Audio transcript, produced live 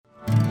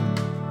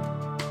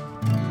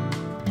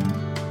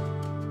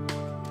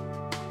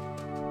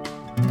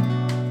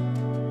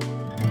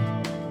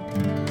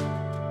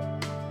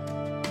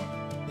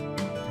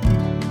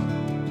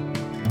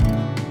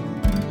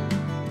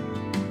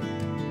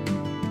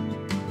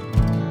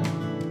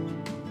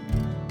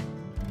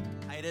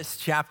Titus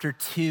chapter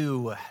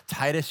 2.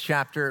 That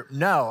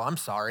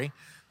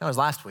was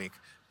last week.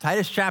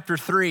 Titus chapter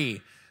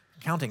 3.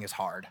 Counting is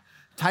hard.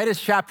 Titus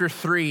chapter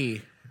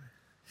 3.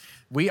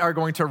 We are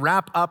going to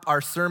wrap up our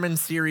sermon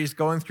series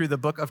going through the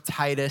book of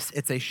Titus.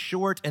 It's a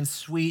short and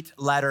sweet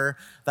letter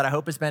that I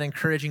hope has been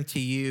encouraging to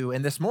you.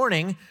 And this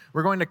morning,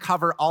 we're going to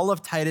cover all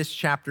of Titus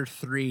chapter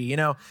 3. You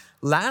know,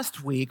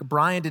 last week,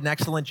 Brian did an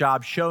excellent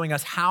job showing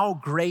us how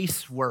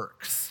grace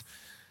works.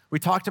 We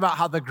talked about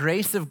how the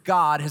grace of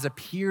God has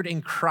appeared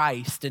in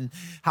Christ and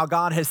how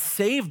God has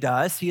saved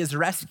us. He has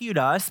rescued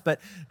us, but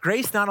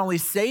grace not only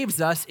saves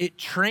us, it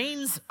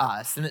trains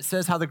us. And it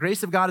says how the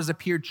grace of God has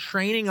appeared,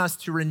 training us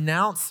to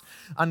renounce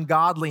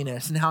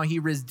ungodliness, and how he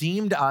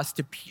redeemed us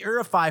to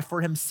purify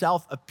for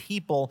himself a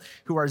people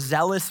who are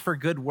zealous for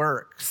good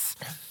works.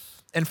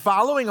 And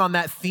following on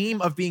that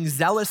theme of being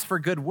zealous for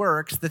good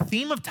works, the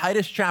theme of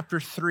Titus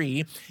chapter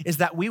 3 is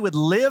that we would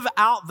live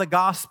out the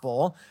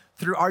gospel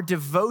through our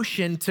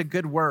devotion to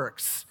good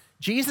works.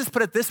 Jesus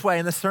put it this way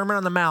in the Sermon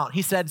on the Mount.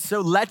 He said, "So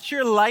let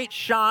your light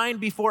shine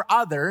before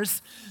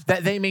others,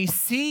 that they may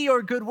see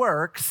your good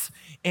works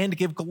and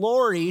give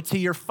glory to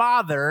your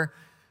Father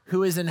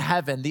who is in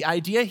heaven." The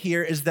idea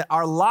here is that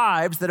our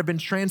lives that have been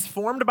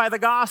transformed by the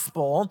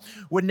gospel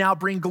would now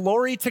bring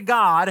glory to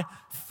God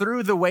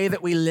through the way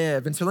that we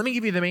live. And so let me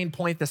give you the main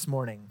point this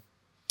morning.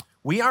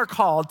 We are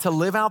called to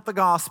live out the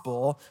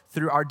gospel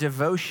through our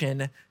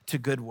devotion to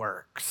good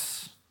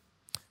works.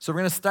 So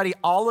we're going to study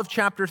all of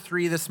chapter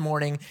 3 this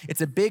morning.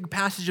 It's a big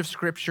passage of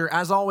scripture.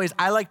 As always,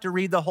 I like to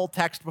read the whole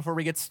text before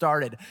we get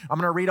started. I'm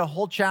going to read a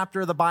whole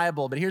chapter of the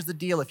Bible, but here's the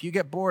deal. If you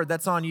get bored,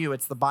 that's on you.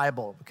 It's the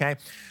Bible, okay?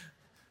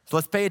 So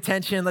let's pay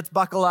attention. Let's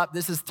buckle up.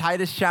 This is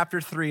Titus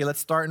chapter 3. Let's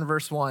start in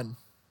verse 1.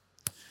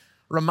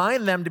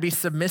 Remind them to be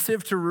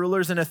submissive to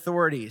rulers and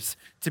authorities,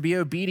 to be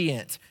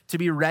obedient, to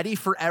be ready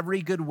for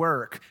every good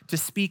work, to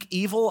speak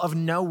evil of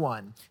no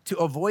one, to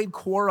avoid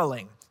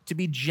quarreling, to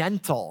be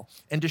gentle,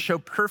 and to show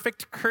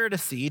perfect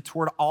courtesy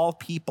toward all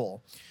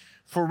people.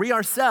 For we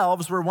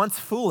ourselves were once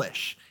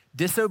foolish,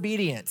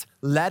 disobedient,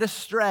 led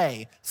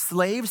astray,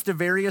 slaves to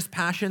various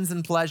passions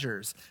and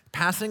pleasures,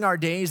 passing our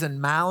days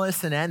in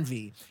malice and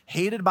envy,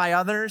 hated by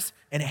others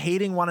and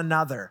hating one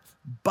another.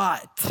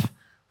 But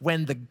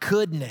when the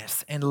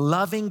goodness and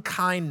loving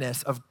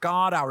kindness of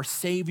God our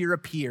Savior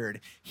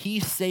appeared, he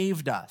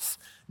saved us,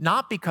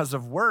 not because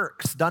of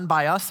works done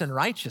by us in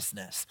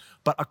righteousness,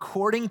 but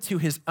according to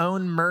his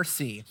own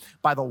mercy,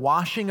 by the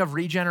washing of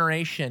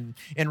regeneration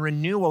and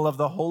renewal of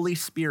the Holy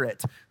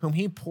Spirit, whom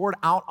he poured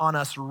out on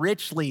us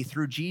richly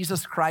through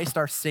Jesus Christ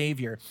our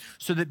Savior,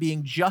 so that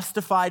being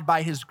justified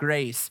by his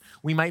grace,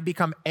 we might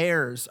become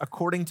heirs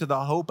according to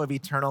the hope of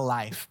eternal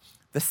life.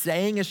 The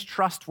saying is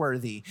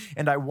trustworthy,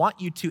 and I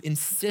want you to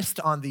insist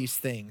on these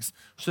things,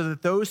 so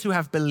that those who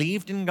have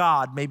believed in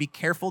God may be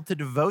careful to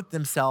devote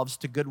themselves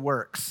to good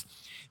works.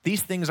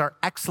 These things are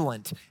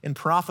excellent and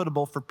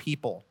profitable for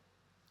people.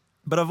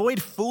 But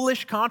avoid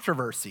foolish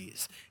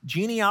controversies,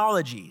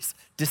 genealogies,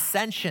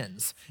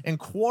 dissensions, and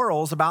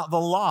quarrels about the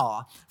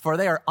law, for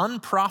they are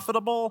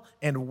unprofitable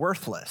and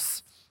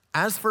worthless.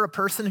 As for a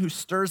person who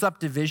stirs up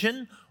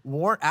division,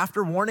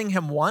 after warning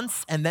him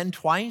once and then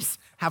twice,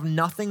 have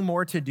nothing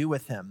more to do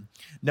with him.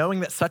 Knowing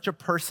that such a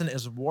person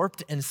is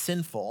warped and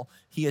sinful,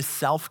 he is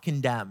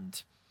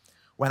self-condemned.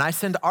 When I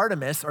send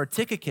Artemas or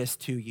Tychicus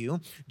to you,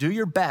 do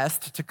your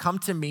best to come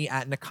to me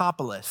at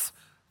Nicopolis,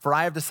 for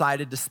I have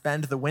decided to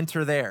spend the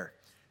winter there.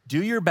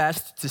 Do your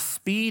best to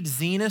speed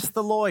Zenas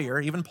the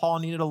lawyer, even Paul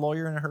needed a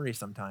lawyer in a hurry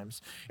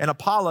sometimes, and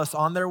Apollos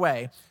on their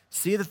way.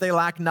 See that they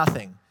lack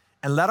nothing.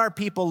 And let our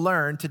people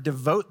learn to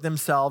devote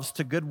themselves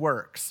to good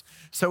works,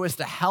 so as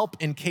to help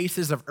in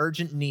cases of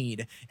urgent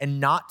need and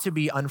not to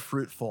be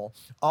unfruitful.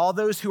 All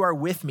those who are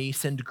with me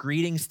send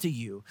greetings to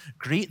you.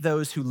 Greet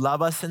those who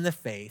love us in the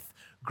faith.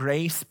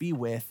 Grace be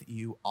with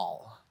you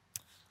all.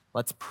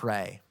 Let's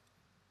pray.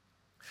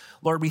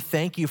 Lord, we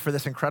thank you for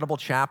this incredible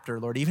chapter.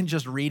 Lord, even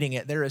just reading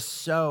it, there is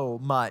so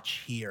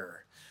much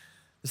here.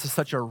 This is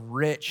such a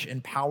rich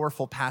and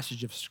powerful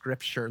passage of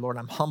scripture. Lord,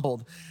 I'm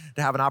humbled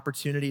to have an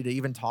opportunity to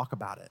even talk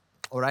about it.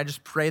 Lord, I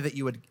just pray that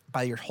you would,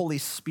 by your Holy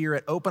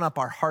Spirit, open up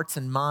our hearts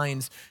and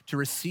minds to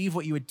receive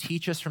what you would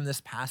teach us from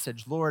this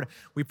passage. Lord,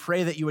 we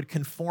pray that you would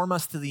conform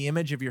us to the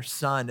image of your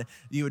Son, that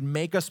you would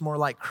make us more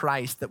like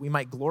Christ, that we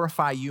might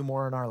glorify you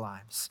more in our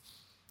lives.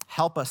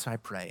 Help us, I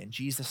pray, in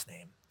Jesus'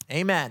 name.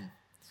 Amen.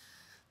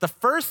 The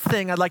first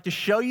thing I'd like to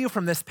show you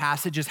from this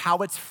passage is how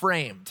it's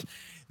framed.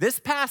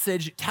 This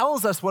passage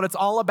tells us what it's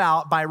all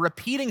about by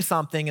repeating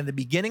something in the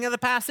beginning of the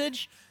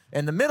passage,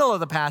 in the middle of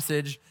the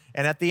passage,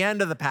 and at the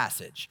end of the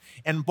passage.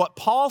 And what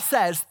Paul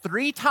says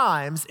 3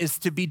 times is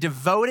to be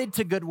devoted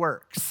to good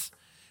works.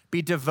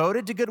 Be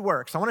devoted to good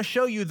works. I want to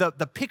show you the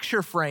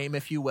picture frame,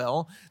 if you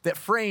will, that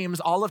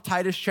frames all of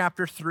Titus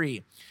chapter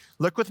 3.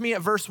 Look with me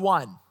at verse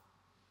 1.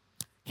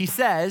 He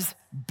says,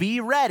 be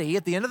ready,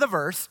 at the end of the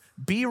verse,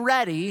 be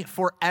ready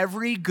for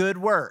every good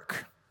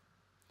work.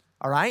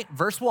 All right,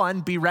 verse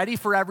 1, be ready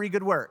for every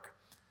good work.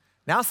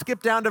 Now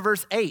skip down to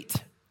verse 8.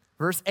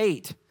 Verse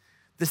 8.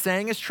 The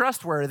saying is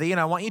trustworthy, and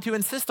I want you to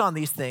insist on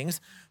these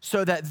things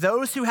so that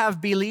those who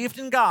have believed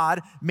in God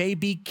may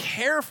be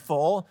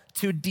careful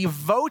to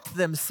devote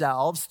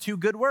themselves to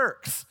good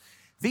works.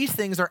 These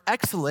things are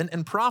excellent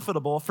and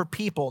profitable for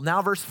people.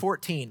 Now, verse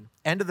 14,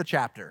 end of the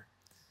chapter.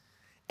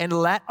 And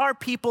let our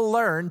people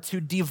learn to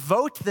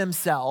devote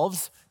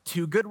themselves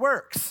to good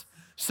works,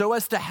 so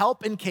as to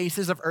help in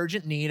cases of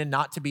urgent need and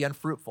not to be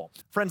unfruitful.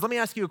 Friends, let me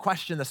ask you a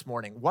question this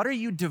morning. What are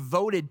you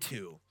devoted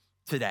to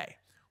today?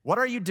 What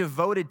are you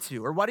devoted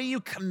to, or what are you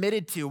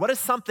committed to? What is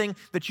something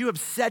that you have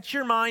set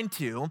your mind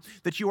to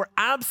that you are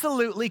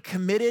absolutely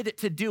committed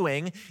to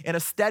doing in a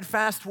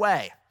steadfast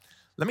way?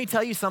 Let me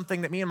tell you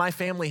something that me and my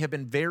family have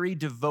been very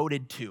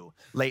devoted to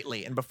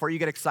lately. And before you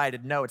get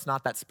excited, no, it's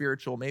not that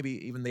spiritual,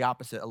 maybe even the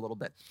opposite a little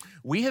bit.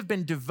 We have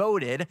been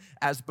devoted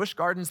as Busch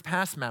Gardens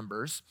Pass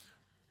members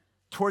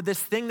toward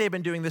this thing they've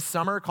been doing this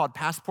summer called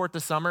Passport to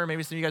Summer.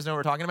 Maybe some of you guys know what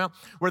we're talking about,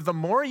 where the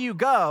more you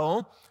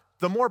go,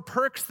 the more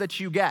perks that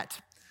you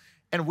get.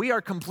 And we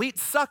are complete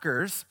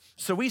suckers,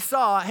 so we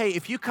saw, hey,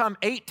 if you come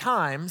 8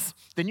 times,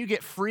 then you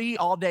get free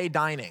all-day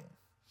dining.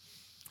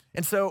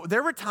 And so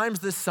there were times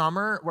this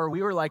summer where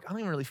we were like, I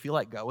don't even really feel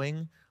like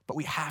going, but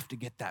we have to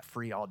get that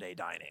free all-day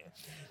dining.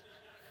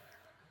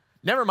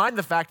 Never mind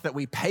the fact that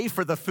we pay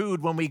for the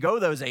food when we go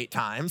those 8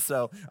 times,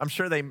 so I'm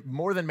sure they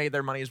more than made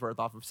their money's worth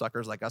off of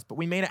suckers like us, but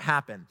we made it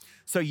happen.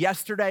 So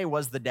yesterday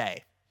was the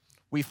day.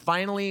 We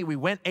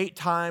went 8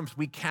 times,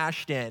 we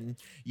cashed in.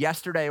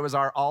 Yesterday was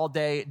our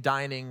all-day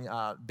dining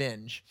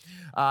binge,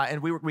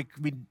 and we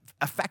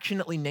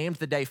affectionately named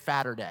the day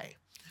Fatterday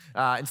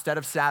instead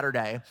of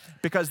Saturday,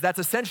 because that's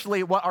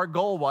essentially what our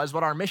goal was,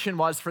 what our mission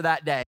was for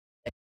that day.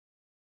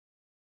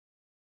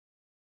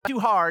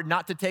 Too hard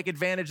not to take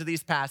advantage of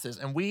these passes.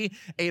 And we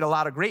ate a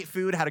lot of great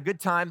food, had a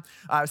good time.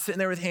 I was sitting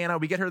there with Hannah.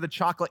 We get her the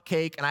chocolate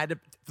cake, and I had to,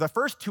 the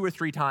first 2 or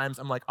 3 times,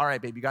 I'm like, all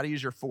right, babe, you got to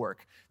use your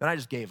fork. Then I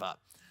just gave up.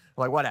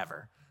 I'm like,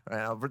 whatever.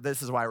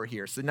 This is why we're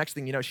here. So the next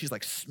thing you know, she's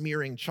like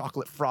smearing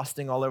chocolate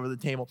frosting all over the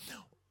table.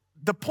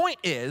 The point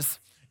is,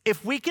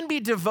 if we can be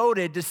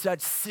devoted to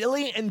such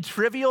silly and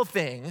trivial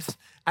things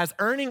as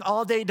earning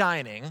all-day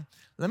dining,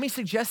 let me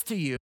suggest to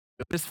you,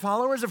 as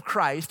followers of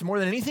Christ, more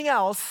than anything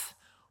else,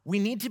 we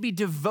need to be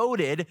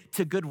devoted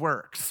to good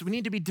works. We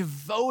need to be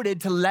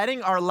devoted to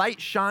letting our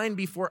light shine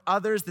before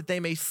others that they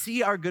may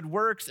see our good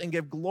works and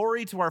give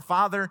glory to our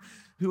Father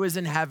who is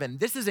in heaven.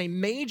 This is a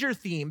major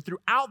theme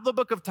throughout the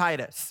book of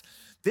Titus.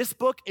 This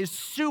book is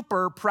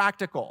super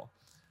practical.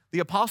 The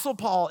Apostle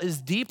Paul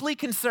is deeply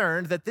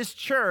concerned that this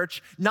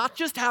church not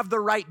just have the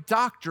right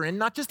doctrine,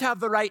 not just have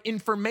the right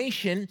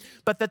information,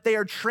 but that they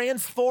are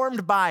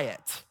transformed by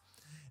it,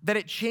 that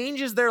it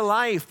changes their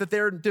life, that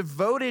they're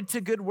devoted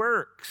to good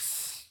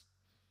works.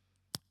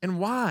 And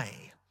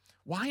why?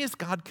 Why is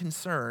God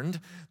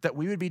concerned that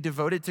we would be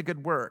devoted to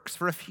good works?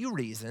 For a few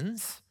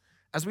reasons.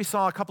 As we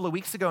saw a couple of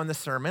weeks ago in the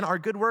sermon, our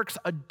good works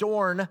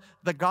adorn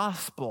the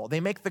gospel. They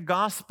make the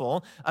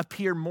gospel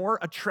appear more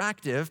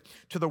attractive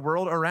to the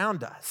world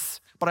around us.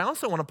 But I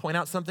also want to point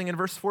out something in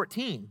verse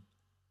 14.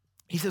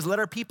 He says, let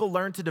our people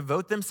learn to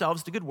devote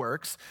themselves to good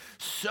works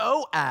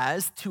so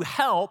as to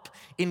help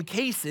in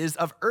cases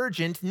of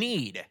urgent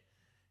need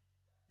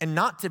and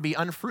not to be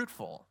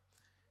unfruitful.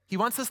 He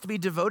wants us to be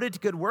devoted to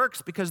good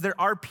works because there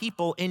are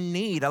people in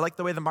need. I like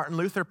the way that Martin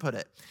Luther put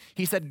it.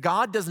 He said,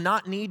 God does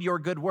not need your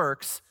good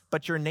works,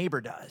 but your neighbor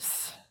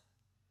does.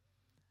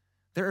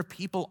 There are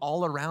people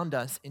all around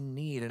us in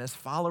need, and as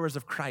followers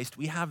of Christ,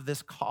 we have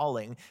this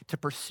calling to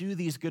pursue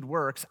these good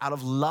works out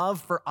of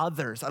love for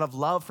others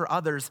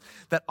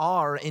that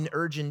are in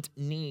urgent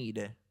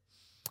need.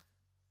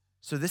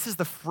 So this is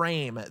the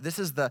frame, this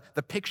is the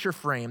picture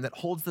frame that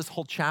holds this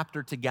whole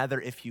chapter together,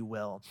 if you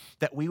will,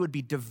 that we would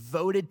be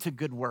devoted to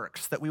good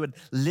works, that we would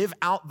live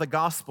out the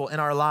gospel in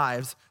our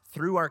lives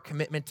through our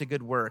commitment to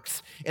good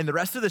works. And the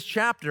rest of this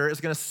chapter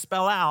is going to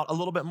spell out a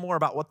little bit more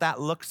about what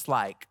that looks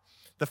like.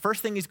 The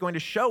first thing he's going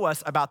to show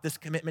us about this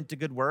commitment to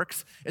good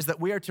works is that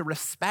we are to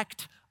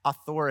respect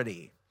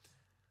authority.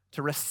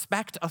 To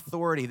respect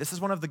authority. This is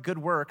one of the good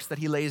works that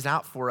he lays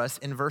out for us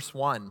in verse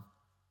 1.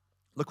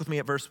 Look with me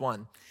at verse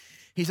 1.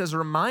 He says,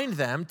 remind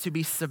them to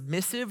be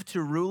submissive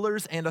to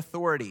rulers and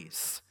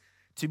authorities,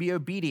 to be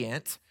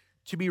obedient,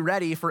 to be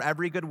ready for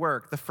every good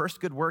work. The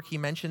first good work he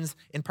mentions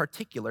in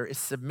particular is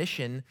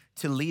submission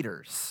to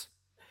leaders.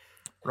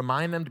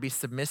 Remind them to be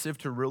submissive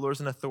to rulers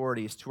and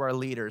authorities, to our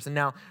leaders. And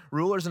now,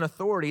 rulers and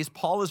authorities,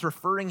 Paul is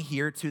referring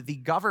here to the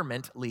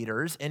government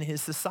leaders in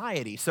his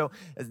society. So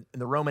in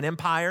the Roman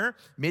Empire,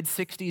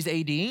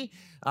 mid-60s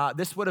AD,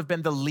 this would have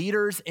been the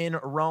leaders in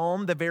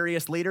Rome, the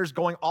various leaders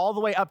going all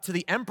the way up to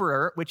the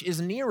emperor, which is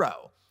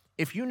Nero.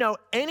 If you know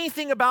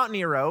anything about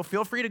Nero,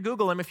 feel free to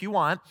Google him if you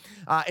want.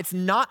 It's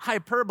not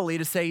hyperbole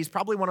to say he's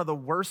probably one of the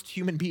worst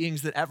human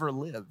beings that ever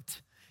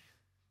lived.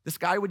 This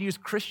guy would use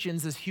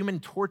Christians as human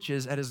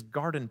torches at his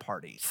garden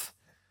parties.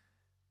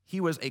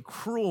 He was a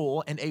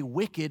cruel and a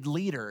wicked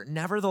leader.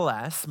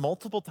 Nevertheless,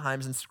 multiple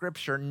times in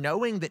Scripture,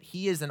 knowing that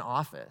he is in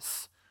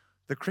office,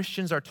 the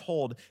Christians are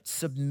told,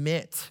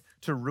 submit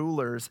to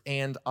rulers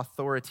and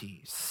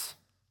authorities.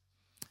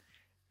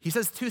 He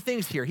says two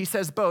things here. He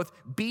says both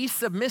be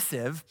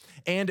submissive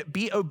and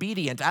be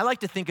obedient. I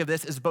like to think of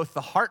this as both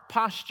the heart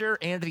posture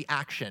and the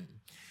action.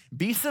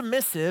 Be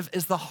submissive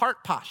is the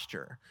heart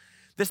posture.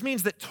 This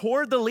means that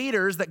toward the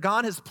leaders that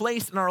God has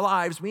placed in our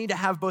lives, we need to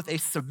have both a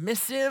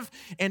submissive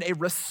and a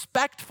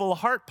respectful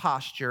heart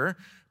posture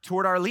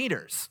toward our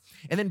leaders.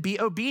 And then be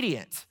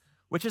obedient,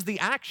 which is the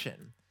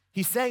action.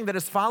 He's saying that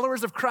as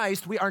followers of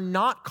Christ, we are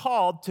not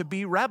called to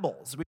be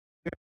rebels.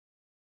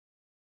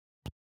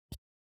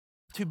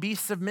 To be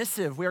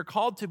submissive. We are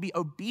called to be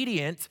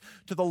obedient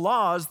to the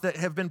laws that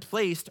have been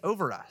placed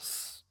over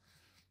us.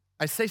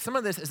 I say some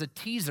of this as a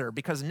teaser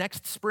because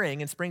next spring,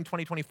 in spring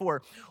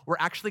 2024, we're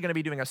actually going to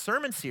be doing a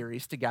sermon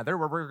series together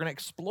where we're going to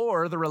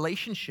explore the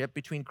relationship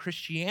between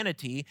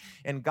Christianity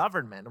and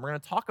government. And we're going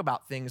to talk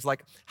about things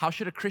like how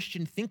should a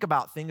Christian think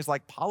about things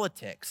like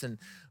politics and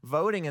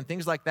voting and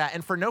things like that.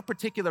 And for no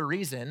particular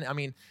reason,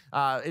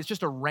 it's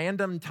just a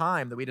random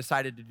time that we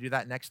decided to do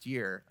that next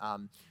year.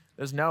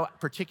 There's no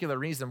particular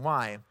reason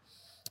why.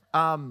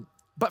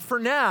 But for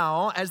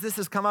now, as this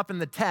has come up in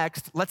the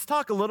text, let's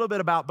talk a little bit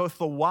about both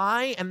the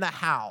why and the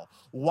how.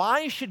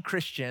 Why should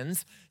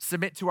Christians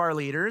submit to our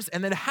leaders?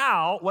 And then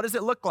how, what does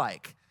it look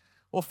like?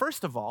 Well,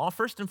 first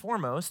and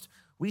foremost,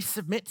 we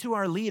submit to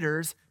our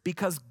leaders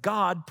because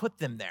God put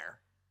them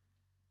there.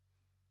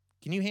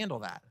 Can you handle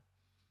that?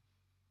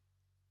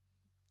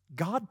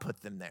 God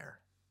put them there.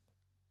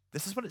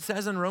 This is what it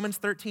says in Romans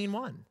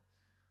 13:1.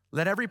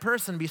 Let every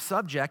person be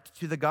subject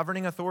to the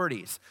governing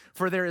authorities,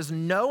 for there is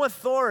no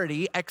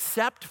authority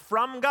except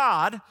from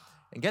God,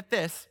 and get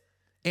this,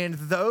 and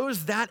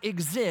those that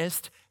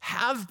exist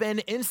have been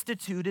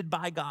instituted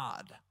by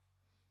God.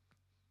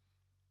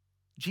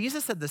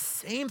 Jesus said the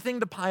same thing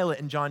to Pilate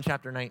in John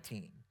chapter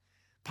 19.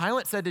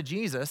 Pilate said to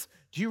Jesus,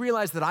 do you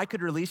realize that I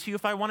could release you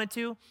if I wanted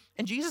to?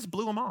 And Jesus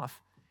blew him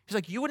off. He's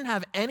like, you wouldn't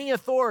have any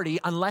authority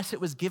unless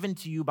it was given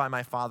to you by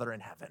my Father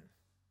in heaven.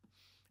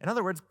 In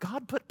other words,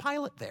 God put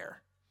Pilate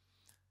there.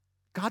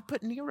 God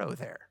put Nero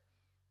there.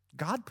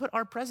 God put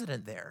our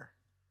president there.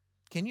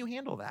 Can you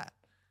handle that?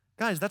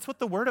 Guys, that's what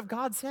the Word of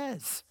God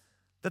says,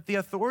 that the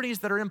authorities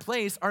that are in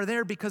place are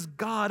there because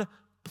God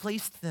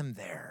placed them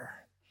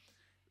there.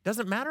 It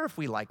doesn't matter if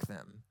we like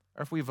them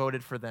or if we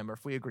voted for them or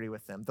if we agree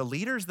with them. The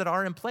leaders that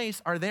are in place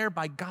are there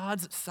by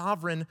God's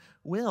sovereign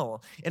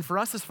will. And for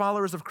us as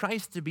followers of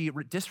Christ to be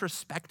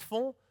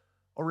disrespectful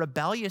or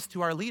rebellious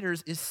to our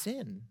leaders is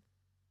sin.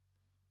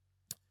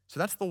 So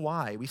that's the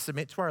why. We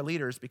submit to our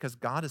leaders because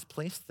God has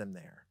placed them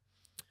there.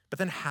 But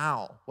then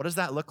how? What does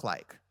that look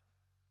like?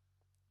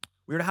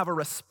 We are to have a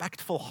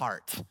respectful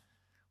heart.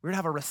 We are to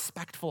have a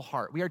respectful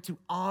heart. We are to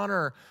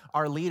honor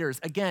our leaders.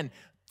 Again,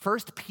 1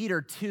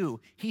 Peter 2,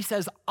 he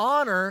says,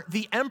 honor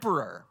the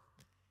emperor.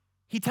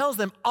 He tells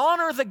them,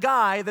 honor the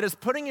guy that is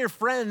putting your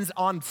friends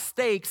on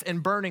stakes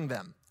and burning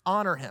them.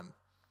 Honor him.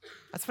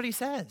 That's what he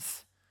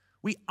says.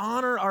 We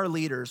honor our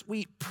leaders.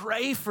 We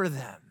pray for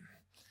them.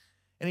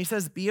 And he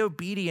says, be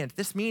obedient.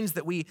 This means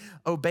that we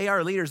obey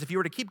our leaders. If you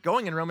were to keep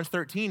going in Romans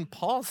 13,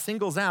 Paul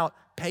singles out,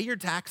 pay your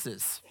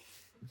taxes,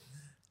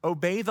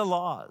 obey the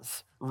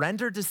laws,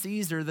 render to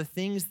Caesar the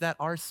things that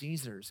are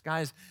Caesar's.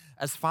 Guys,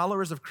 as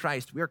followers of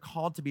Christ, we are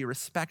called to be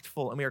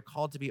respectful and we are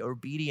called to be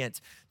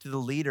obedient to the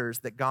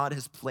leaders that God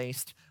has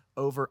placed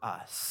over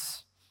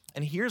us.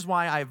 And here's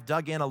why I've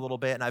dug in a little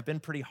bit and I've been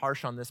pretty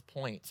harsh on this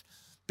point,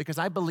 because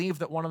I believe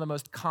that one of the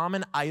most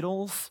common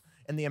idols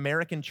in the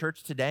American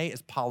church today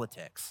is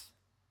politics.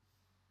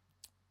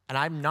 And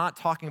I'm not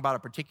talking about a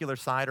particular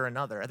side or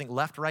another. I think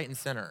left, right, and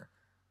center,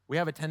 we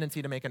have a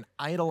tendency to make an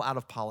idol out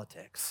of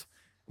politics.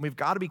 And we've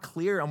got to be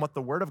clear on what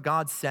the Word of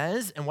God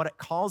says and what it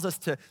calls us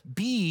to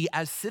be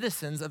as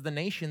citizens of the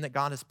nation that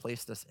God has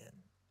placed us in.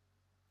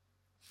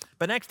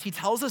 But next, he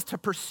tells us to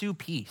pursue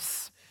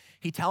peace.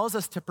 He tells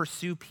us to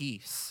pursue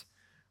peace.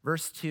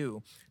 Verse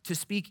 2, to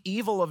speak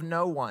evil of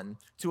no one,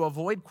 to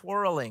avoid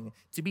quarreling,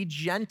 to be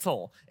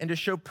gentle, and to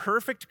show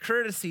perfect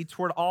courtesy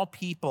toward all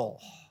people.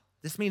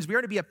 This means we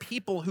are to be a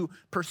people who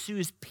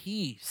pursues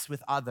peace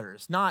with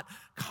others, not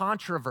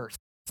controversy.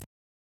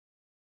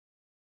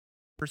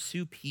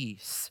 Pursue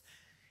peace.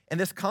 And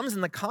this comes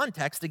in the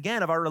context,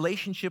 again, of our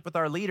relationship with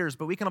our leaders,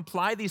 but we can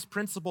apply these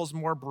principles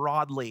more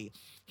broadly.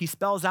 He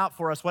spells out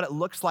for us what it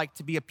looks like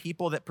to be a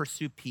people that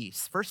pursue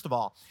peace. First of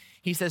all,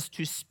 he says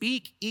to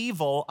speak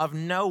evil of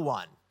no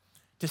one.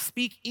 To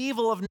speak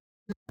evil of no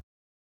one.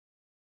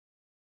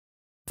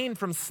 Refrain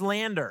from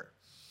slander.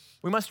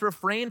 We must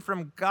refrain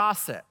from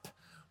gossip.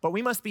 But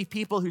we must be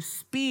people who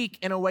speak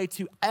in a way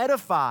to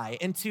edify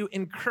and to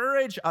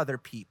encourage other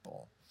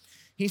people.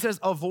 He says,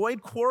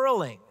 avoid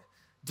quarreling.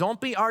 Don't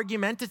be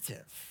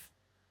argumentative.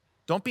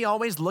 Don't be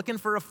always looking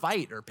for a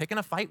fight or picking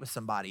a fight with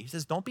somebody. He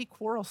says, don't be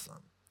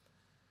quarrelsome.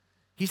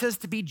 He says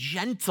to be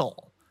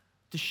gentle,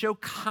 to show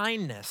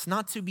kindness,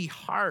 not to be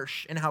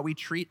harsh in how we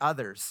treat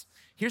others.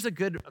 Here's a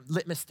good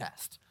litmus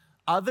test.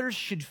 Others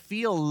should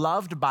feel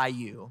loved by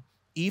you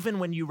even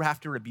when you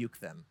have to rebuke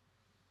them.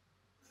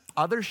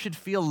 Others should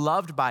feel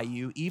loved by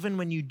you even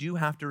when you do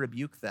have to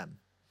rebuke them.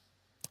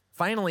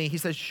 Finally, he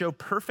says, show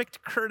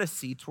perfect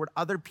courtesy toward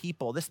other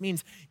people. This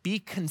means be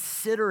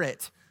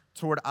considerate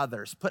toward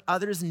others. Put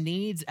others'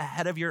 needs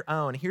ahead of your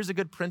own. Here's a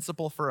good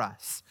principle for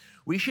us.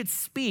 We should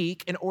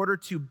speak in order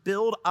to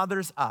build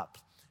others up,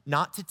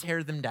 not to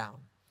tear them down.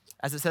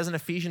 As it says in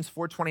Ephesians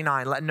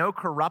 4:29, let no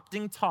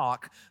corrupting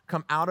talk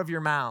come out of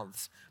your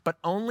mouths, but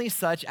only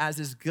such as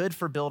is good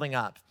for building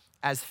up,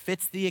 as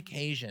fits the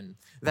occasion,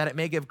 that it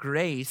may give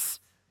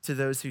grace to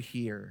those who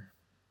hear.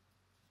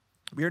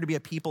 We are to be a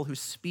people who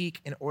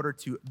speak in order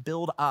to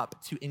build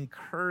up, to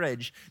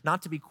encourage,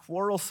 not to be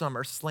quarrelsome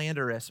or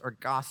slanderous or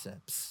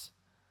gossips.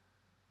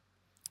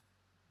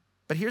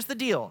 But here's the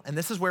deal, and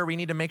this is where we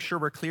need to make sure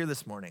we're clear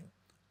this morning.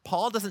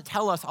 Paul doesn't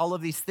tell us all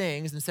of these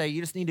things and say you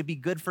just need to be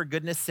good for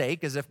goodness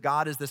sake, as if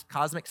God is this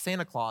cosmic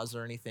Santa Claus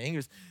or anything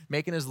who's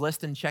making his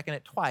list and checking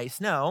it twice.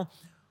 No,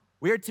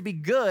 we are to be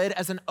good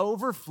as an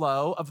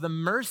overflow of the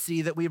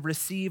mercy that we've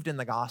received in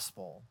the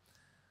gospel.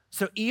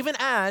 So even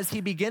as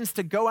he begins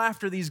to go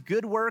after these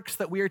good works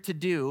that we are to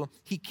do,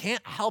 he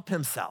can't help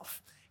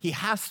himself. He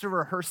has to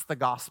rehearse the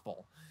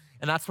gospel.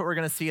 And that's what we're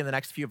going to see in the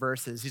next few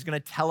verses. He's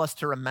going to tell us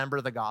to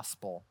remember the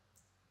gospel.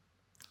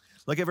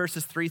 Look at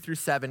verses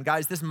 3-7.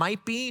 Guys, this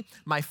might be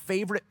my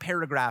favorite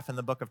paragraph in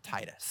the book of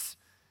Titus.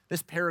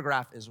 This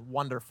paragraph is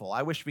wonderful.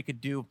 I wish we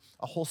could do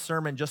a whole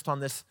sermon just on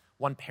this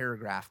one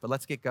paragraph, but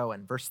let's get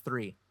going. Verse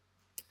 3.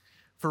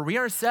 For we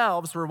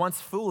ourselves were once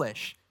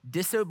foolish,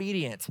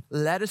 disobedient,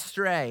 led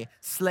astray,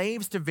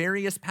 slaves to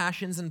various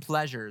passions and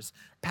pleasures,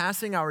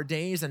 passing our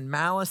days in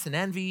malice and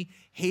envy,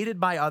 hated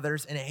by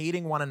others and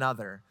hating one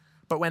another.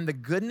 But when the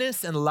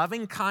goodness and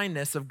loving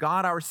kindness of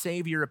God our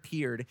Savior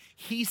appeared,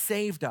 he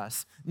saved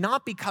us,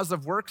 not because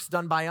of works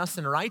done by us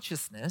in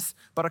righteousness,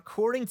 but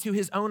according to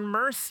his own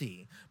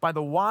mercy, by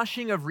the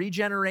washing of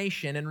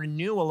regeneration and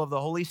renewal of the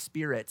Holy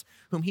Spirit,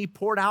 whom he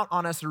poured out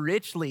on us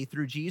richly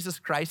through Jesus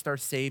Christ our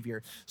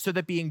Savior, so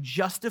that being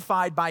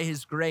justified by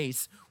his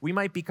grace, we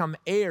might become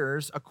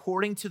heirs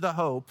according to the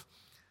hope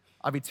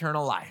of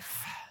eternal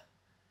life.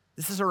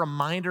 This is a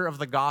reminder of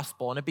the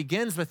gospel, and it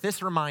begins with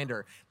this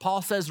reminder.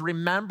 Paul says,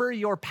 remember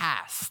your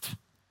past.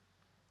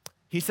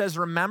 He says,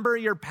 remember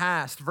your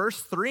past. Verse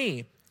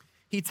 3,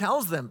 he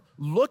tells them,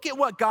 look at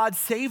what God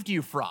saved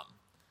you from.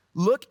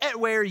 Look at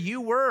where you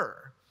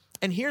were.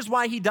 And here's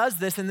why he does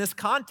this in this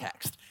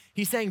context.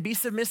 He's saying, be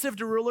submissive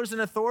to rulers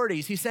and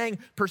authorities. He's saying,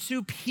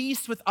 pursue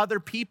peace with other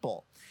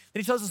people.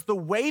 And he tells us the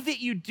way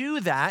that you do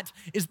that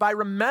is by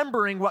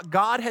remembering what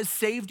God has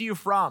saved you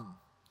from.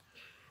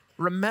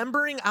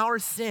 Remembering our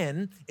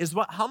sin is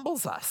what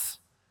humbles us.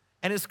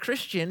 And as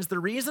Christians, the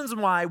reasons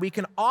why we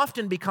can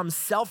often become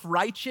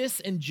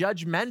self-righteous and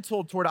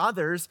judgmental toward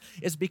others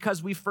is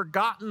because we've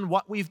forgotten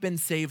what we've been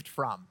saved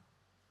from.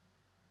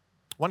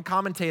 One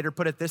commentator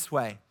put it this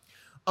way: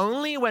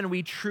 only when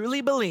we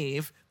truly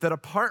believe that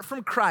apart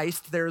from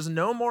Christ, there is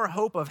no more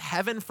hope of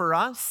heaven for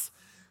us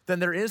than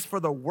there is for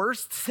the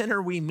worst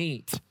sinner we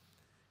meet,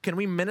 can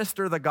we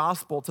minister the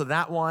gospel to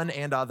that one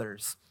and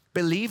others.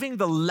 Believing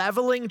the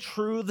leveling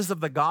truths of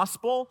the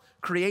gospel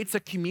creates a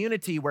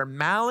community where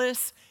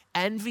malice,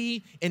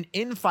 envy, and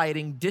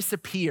infighting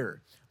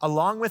disappear,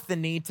 along with the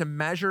need to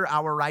measure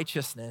our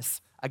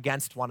righteousness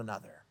against one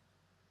another.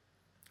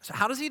 So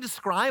how does he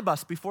describe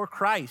us before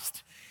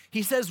Christ?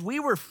 He says we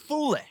were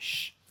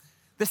foolish.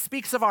 This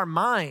speaks of our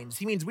minds.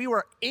 He means we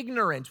were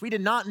ignorant. We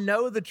did not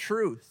know the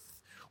truth.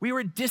 We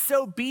were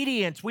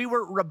disobedient. We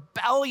were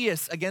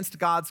rebellious against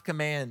God's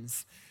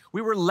commands.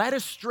 We were led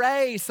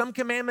astray. Some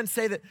commandments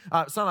say that,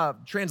 some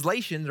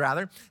translations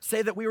rather,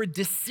 say that we were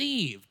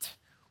deceived.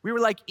 We were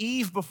like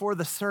Eve before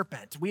the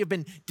serpent. We have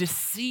been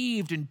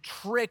deceived and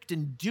tricked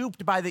and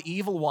duped by the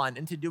evil one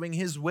into doing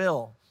his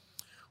will.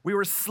 We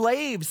were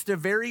slaves to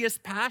various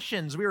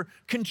passions. We were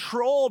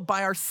controlled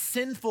by our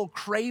sinful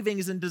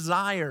cravings and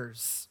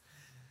desires.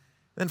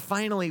 Then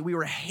finally, we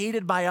were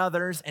hated by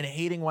others and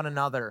hating one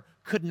another.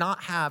 Could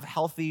not have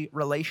healthy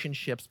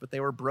relationships, but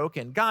they were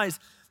broken. Guys,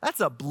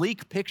 that's a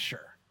bleak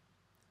picture.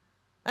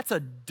 That's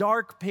a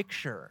dark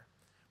picture,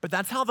 but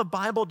that's how the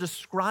Bible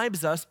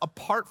describes us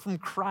apart from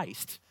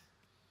Christ.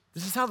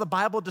 This is how the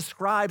Bible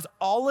describes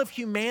all of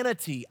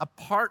humanity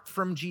apart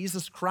from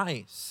Jesus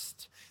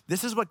Christ.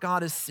 This is what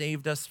God has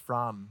saved us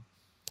from.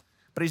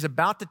 But he's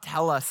about to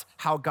tell us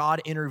how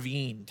God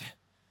intervened.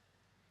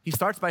 He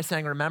starts by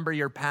saying, remember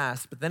your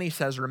past, but then he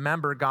says,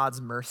 remember God's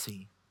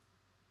mercy.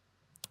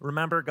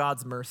 Remember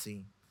God's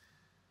mercy.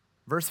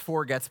 Verse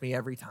 4 gets me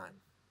every time.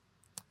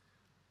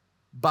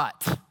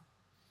 But.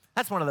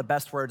 That's one of the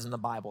best words in the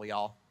Bible,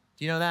 y'all.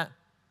 Do you know that?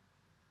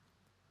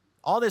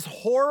 All this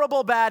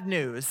horrible bad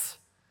news,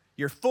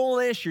 you're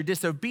foolish, you're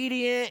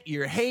disobedient,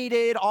 you're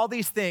hated, all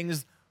these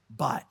things,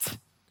 but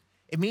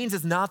it means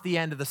it's not the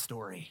end of the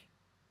story.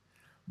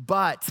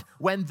 But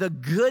when the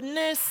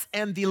goodness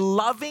and the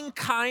loving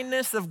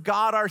kindness of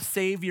God our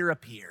Savior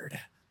appeared,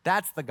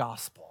 that's the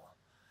gospel.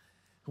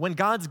 When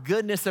God's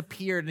goodness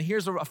appeared, and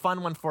here's a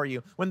fun one for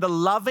you. When the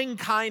loving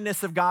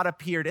kindness of God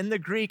appeared, in the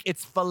Greek,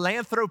 it's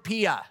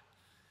philanthropia.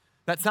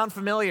 That sound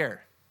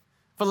familiar?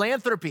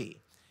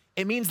 Philanthropy.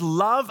 It means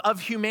love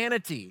of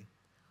humanity.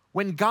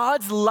 When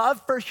God's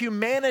love for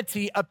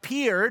humanity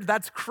appeared,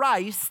 that's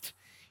Christ,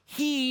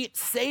 he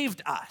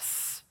saved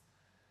us.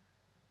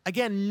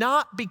 Again,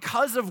 not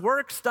because of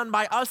works done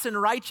by us in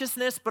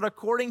righteousness, but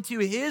according to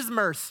his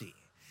mercy.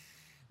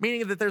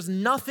 Meaning that there's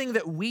nothing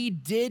that we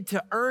did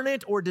to earn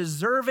it or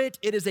deserve it.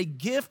 It is a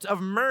gift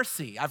of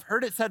mercy. I've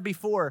heard it said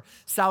before,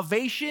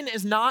 salvation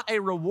is not a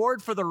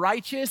reward for the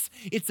righteous,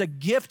 it's a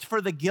gift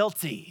for the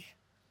guilty.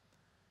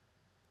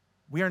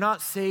 We are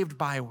not saved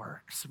by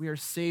works. We are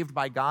saved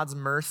by God's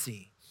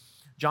mercy.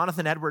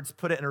 Jonathan Edwards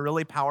put it in a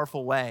really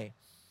powerful way.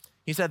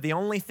 He said, the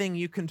only thing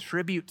you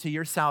contribute to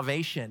your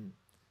salvation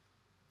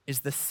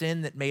is the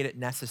sin that made it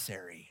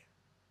necessary.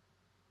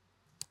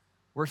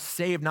 We're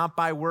saved not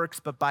by works,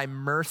 but by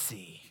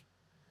mercy.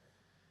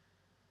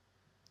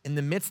 In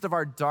the midst of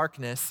our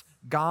darkness,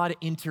 God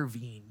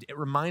intervened. It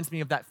reminds me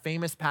of that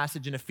famous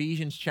passage in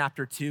Ephesians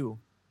chapter 2,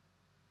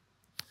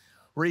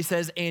 where he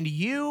says, and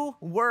you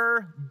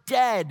were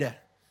dead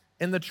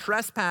in the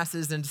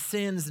trespasses and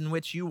sins in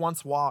which you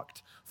once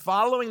walked,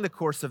 following the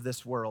course of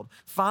this world,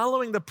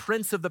 following the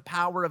prince of the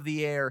power of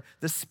the air,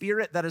 the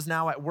spirit that is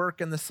now at work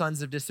in the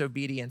sons of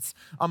disobedience,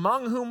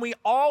 among whom we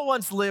all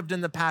once lived in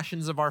the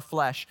passions of our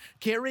flesh,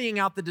 carrying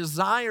out the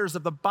desires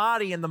of the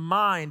body and the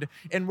mind,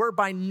 and were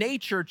by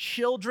nature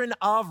children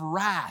of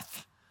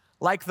wrath,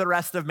 like the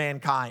rest of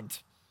mankind.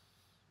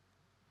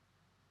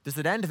 Does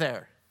it end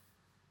there?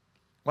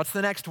 What's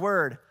the next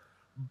word?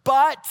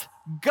 But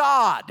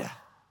God,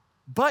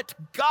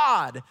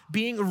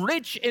 being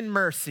rich in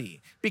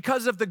mercy,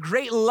 because of the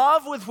great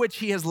love with which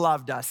he has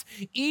loved us,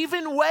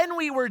 even when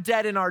we were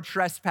dead in our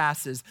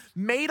trespasses,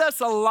 made us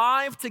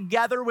alive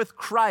together with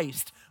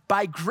Christ.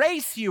 By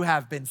grace you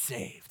have been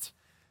saved.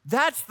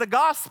 That's the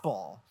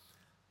gospel.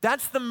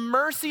 That's the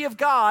mercy of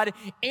God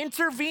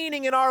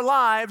intervening in our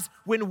lives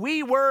when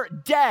we were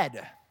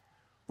dead.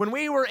 When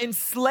we were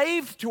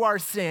enslaved to our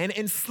sin,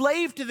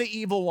 enslaved to the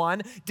evil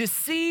one,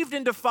 deceived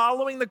into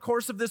following the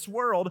course of this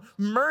world,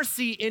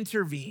 mercy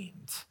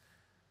intervened.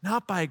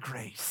 Not by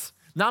grace.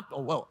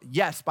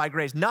 Yes, by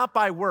grace. Not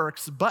by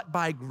works, but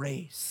by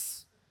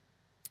grace.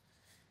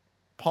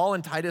 Paul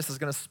in Titus is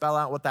going to spell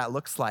out what that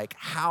looks like,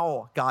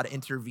 how God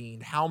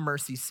intervened, how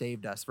mercy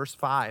saved us. Verse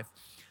 5,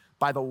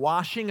 by the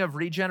washing of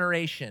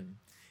regeneration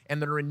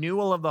and the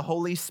renewal of the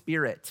Holy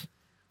Spirit,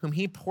 whom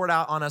he poured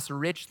out on us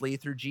richly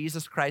through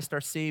Jesus Christ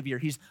our Savior.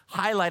 He's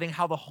highlighting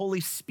how the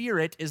Holy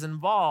Spirit is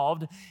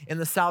involved in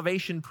the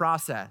salvation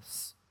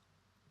process.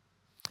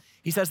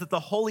 He says that the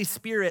Holy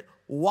Spirit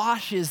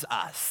washes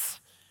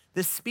us.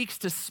 This speaks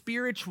to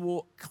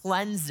spiritual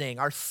cleansing.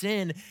 Our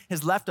sin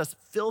has left us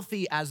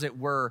filthy, as it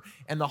were,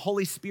 and the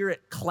Holy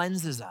Spirit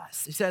cleanses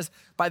us. He says,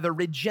 by the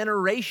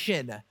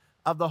regeneration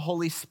of the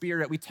Holy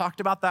Spirit. We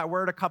talked about that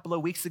word a couple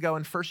of weeks ago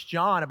in 1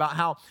 John about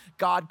how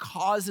God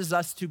causes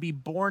us to be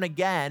born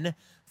again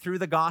through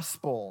the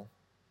gospel,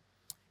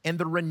 and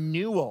the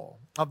renewal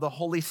of the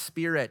Holy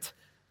Spirit,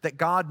 that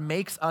God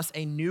makes us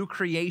a new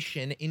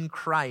creation in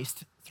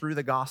Christ through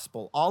the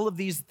gospel. All of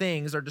these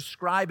things are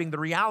describing the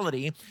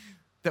reality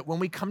that when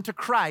we come to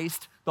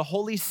Christ, the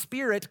Holy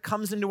Spirit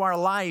comes into our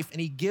life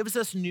and he gives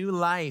us new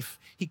life.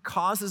 He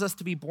causes us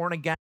to be born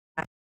again.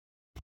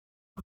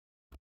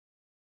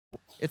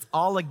 It's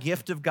all a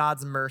gift of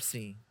God's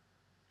mercy.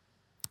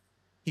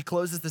 He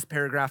closes this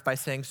paragraph by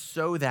saying,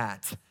 so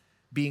that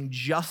being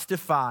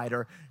justified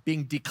or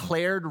being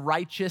declared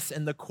righteous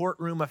in the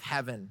courtroom of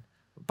heaven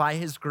by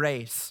his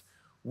grace,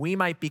 we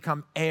might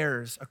become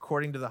heirs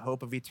according to the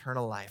hope of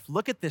eternal life.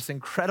 Look at this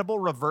incredible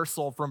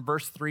reversal from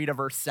verse 3 to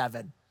verse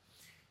 7.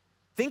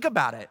 Think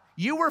about it.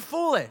 You were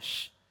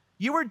foolish.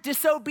 You were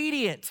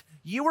disobedient.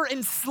 You were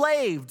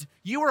enslaved.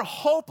 You were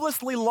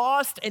hopelessly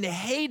lost and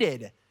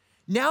hated.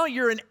 Now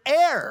you're an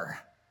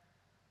heir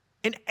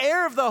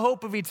of the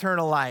hope of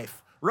eternal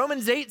life.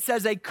 Romans 8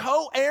 says a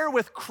co-heir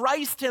with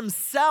Christ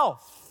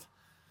himself.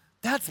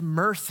 That's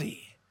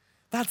mercy.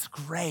 That's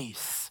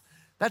grace.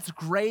 That's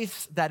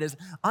grace that is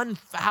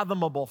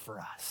unfathomable for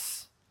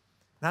us.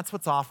 That's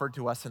what's offered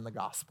to us in the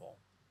gospel.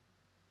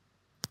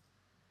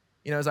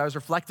 You know, as I was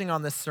reflecting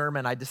on this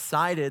sermon, I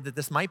decided that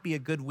this might be a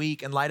good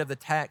week in light of the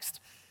text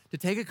to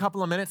take a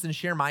couple of minutes and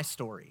share my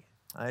story.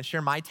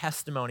 Share my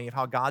testimony of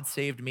how God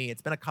saved me.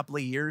 It's been a couple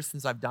of years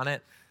since I've done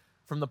it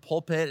from the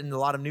pulpit, and a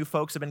lot of new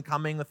folks have been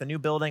coming with a new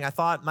building. I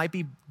thought it might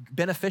be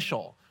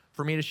beneficial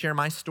for me to share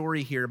my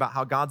story here about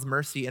how God's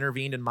mercy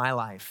intervened in my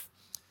life.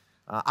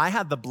 I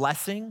had the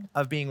blessing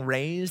of being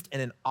raised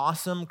in an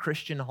awesome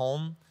Christian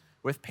home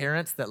with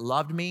parents that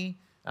loved me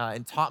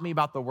and taught me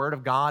about the Word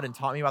of God and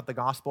taught me about the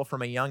gospel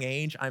from a young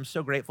age. I'm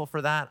so grateful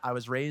for that. I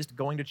was raised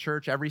going to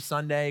church every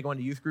Sunday, going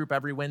to youth group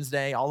every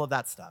Wednesday, all of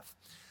that stuff.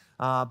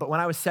 But when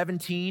I was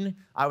 17,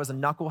 I was a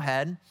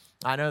knucklehead.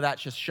 I know that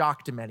just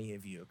shocked many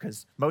of you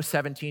because most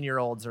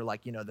 17-year-olds are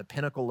like, the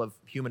pinnacle of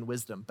human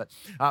wisdom.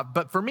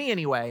 But for me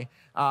anyway,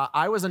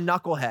 I was a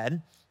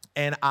knucklehead,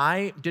 and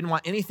I didn't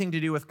want anything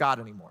to do with God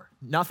anymore.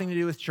 Nothing to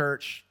do with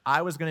church.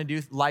 I was going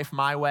to do life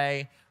my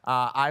way.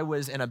 I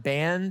was in a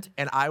band,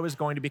 and I was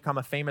going to become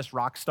a famous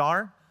rock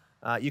star.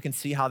 You can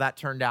see how that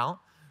turned out.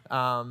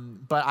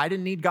 But I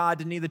didn't need God,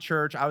 didn't need the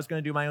church. I was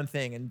going to do my own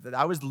thing. And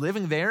I was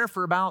living there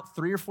for about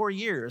 3 or 4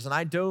 years. And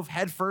I dove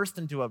headfirst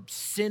into a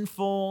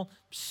sinful,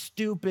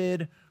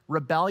 stupid,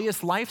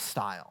 rebellious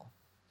lifestyle.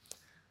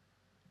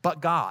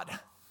 But God.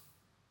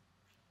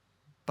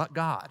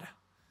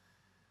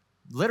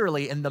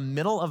 Literally in the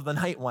middle of the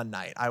night one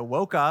night, I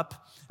woke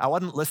up. I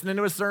wasn't listening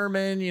to a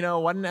sermon,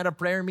 wasn't at a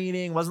prayer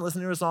meeting, wasn't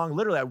listening to a song.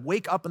 Literally, I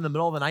wake up in the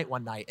middle of the night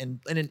one night, and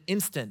in an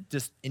instant,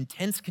 just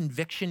intense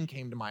conviction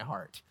came to my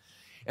heart.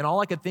 And all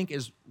I could think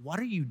is, what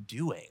are you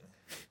doing?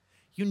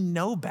 You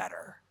know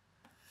better.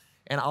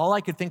 And all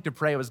I could think to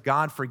pray was,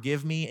 God,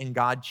 forgive me, and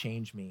God,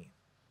 change me.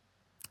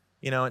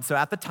 And so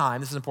at the time,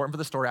 this is important for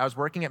the story, I was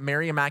working at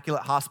Mary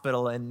Immaculate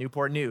Hospital in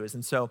Newport News.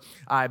 And so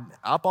I'm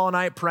up all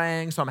night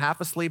praying, so I'm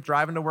half asleep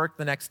driving to work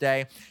the next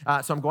day.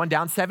 So I'm going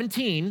down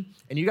 17,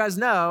 and you guys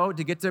know,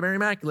 to get to Mary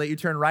Immaculate, you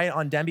turn right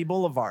on Denby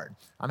Boulevard.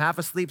 I'm half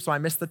asleep, so I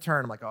missed the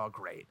turn. I'm like, oh,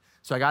 great.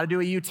 So I got to do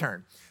a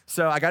U-turn.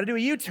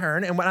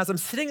 And as I'm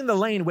sitting in the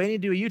lane waiting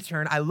to do a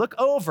U-turn, I look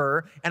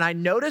over, and I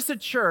notice a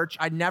church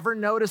I'd never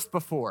noticed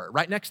before,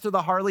 right next to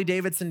the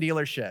Harley-Davidson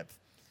dealership.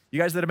 You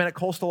guys that have been at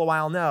Coastal a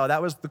while know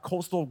that was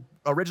the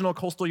original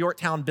Coastal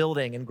Yorktown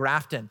building in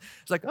Grafton.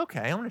 It's like,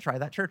 okay, I'm gonna try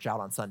that church out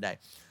on Sunday,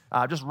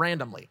 just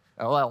randomly.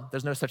 Oh, well,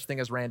 there's no such thing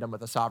as random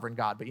with a sovereign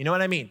God, but you know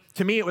what I mean?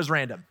 To me, it was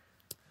random.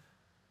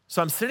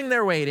 So I'm sitting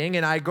there waiting,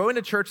 and I go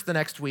into church the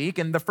next week,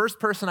 and the first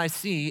person I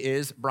see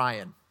is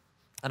Brian,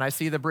 and I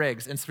see the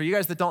Briggs. And so for you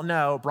guys that don't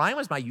know, Brian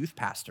was my youth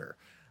pastor.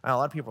 A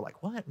lot of people are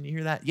like, what? And you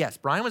hear that? Yes,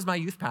 Brian was my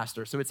youth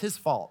pastor, so it's his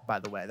fault, by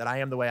the way, that I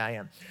am the way I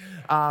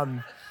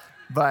am.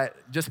 But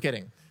just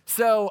kidding.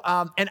 So,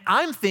 and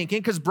I'm thinking,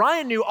 because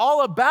Brian knew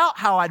all about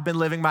how I'd been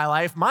living my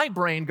life, my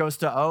brain goes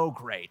to, oh,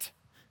 great.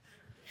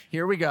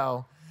 Here we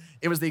go.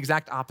 It was the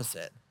exact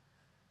opposite.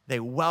 They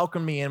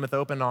welcomed me in with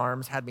open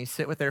arms, had me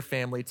sit with their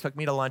family, took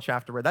me to lunch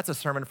afterward. That's a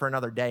sermon for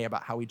another day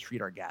about how we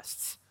treat our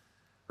guests,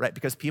 right?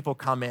 Because people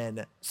come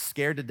in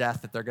scared to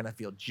death that they're going to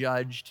feel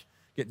judged,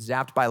 get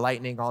zapped by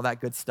lightning, all that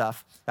good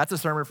stuff. That's a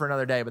sermon for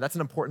another day, but that's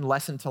an important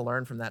lesson to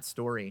learn from that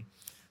story.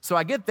 So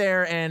I get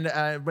there,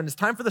 and when it's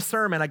time for the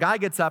sermon, a guy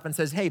gets up and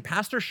says, hey,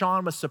 Pastor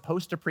Sean was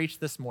supposed to preach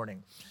this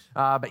morning,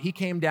 but he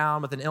came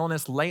down with an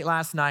illness late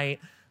last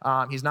night.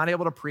 He's not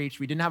able to preach.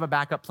 We didn't have a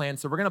backup plan,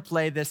 so we're going to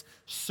play this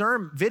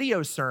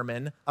video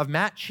sermon of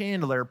Matt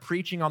Chandler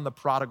preaching on the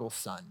prodigal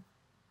son.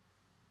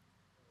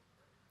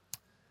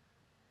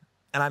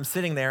 And I'm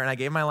sitting there, and I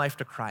gave my life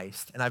to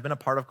Christ, and I've been a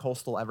part of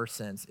Coastal ever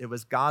since. It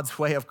was God's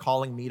way of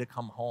calling me to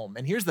come home.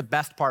 And here's the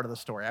best part of the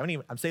story.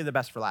 I'm saving the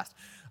best for last.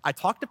 I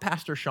talked to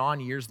Pastor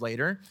Sean years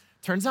later.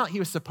 Turns out he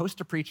was supposed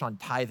to preach on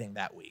tithing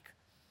that week.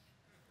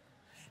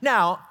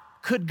 Now,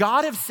 could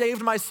God have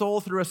saved my soul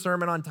through a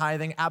sermon on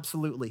tithing?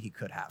 Absolutely, he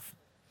could have.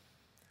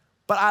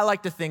 But I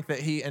like to think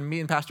that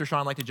me and Pastor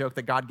Sean like to joke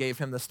that God gave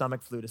him the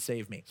stomach flu to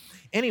save me.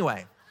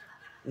 Anyway,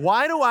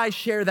 why do I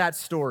share that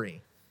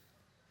story?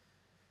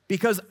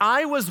 Because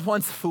I was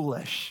once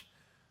foolish.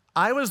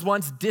 I was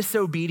once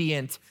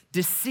disobedient,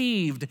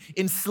 deceived,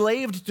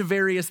 enslaved to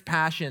various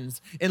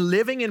passions, and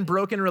living in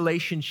broken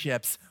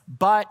relationships.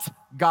 But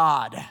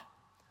God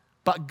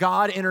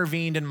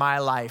intervened in my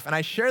life. And I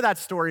share that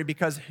story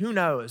because who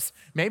knows,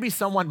 maybe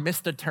someone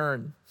missed a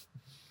turn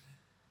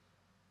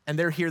and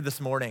they're here this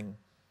morning.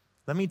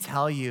 Let me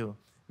tell you,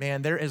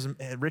 man,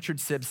 Richard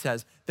Sibbs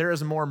says, there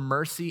is more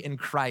mercy in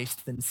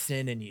Christ than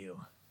sin in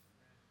you.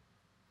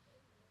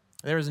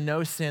 There is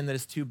no sin that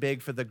is too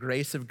big for the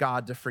grace of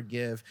God to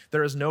forgive.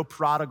 There is no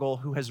prodigal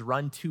who has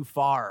run too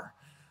far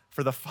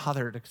for the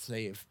Father to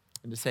save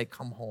and to say,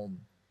 come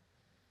home.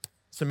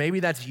 So maybe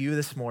that's you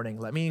this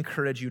morning. Let me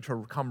encourage you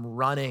to come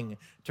running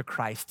to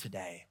Christ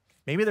today.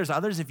 Maybe there's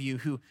others of you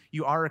who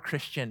you are a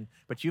Christian,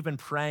 but you've been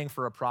praying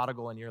for a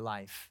prodigal in your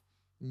life,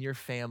 in your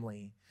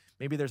family.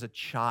 Maybe there's a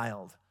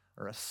child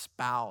or a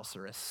spouse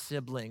or a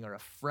sibling or a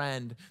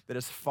friend that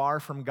is far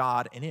from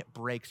God, and it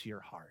breaks your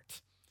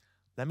heart.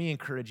 Let me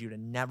encourage you to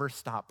never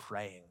stop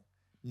praying,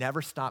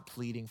 never stop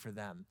pleading for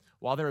them.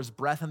 While there is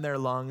breath in their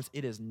lungs,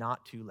 it is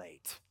not too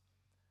late.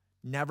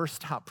 Never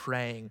stop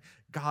praying.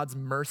 God's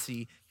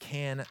mercy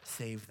can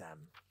save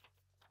them.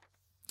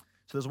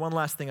 So there's one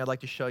last thing I'd like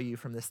to show you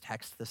from this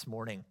text this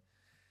morning.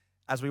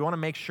 As we want to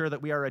make sure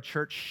that we are a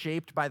church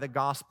shaped by the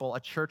gospel, a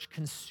church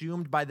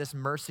consumed by this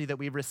mercy that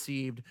we've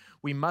received,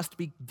 we must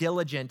be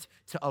diligent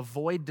to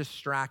avoid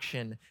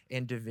distraction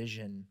and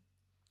division.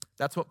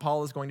 That's what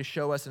Paul is going to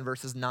show us in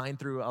verses 9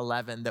 through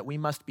 11, that we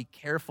must be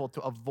careful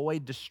to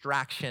avoid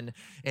distraction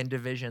and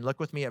division. Look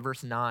with me at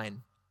verse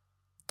 9.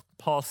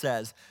 Paul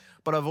says,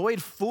 but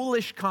avoid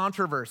foolish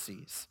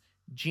controversies,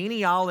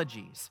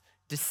 genealogies,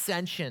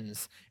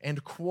 dissensions,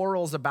 and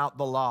quarrels about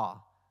the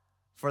law,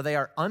 for they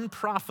are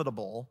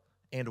unprofitable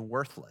and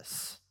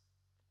worthless.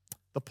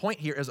 The point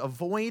here is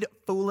avoid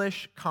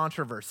foolish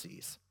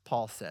controversies,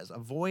 Paul says.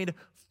 Avoid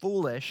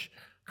foolish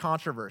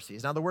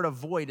controversies. Now, the word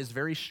avoid is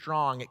very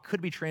strong. It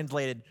could be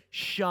translated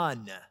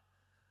shun,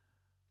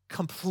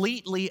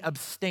 completely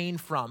abstain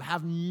from,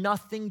 have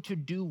nothing to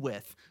do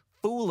with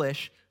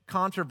foolish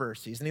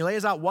controversies. And he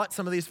lays out what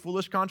some of these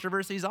foolish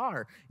controversies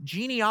are: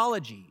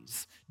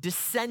 genealogies,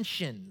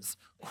 dissensions,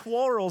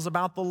 quarrels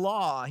about the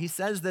law. He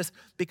says this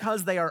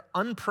because they are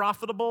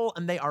unprofitable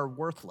and they are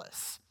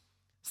worthless.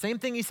 Same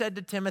thing he said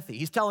to Timothy.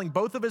 He's telling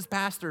both of his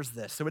pastors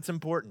this, so it's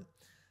important.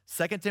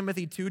 2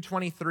 Timothy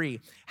 2:23,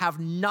 have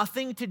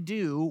nothing to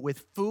do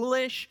with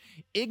foolish,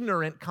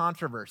 ignorant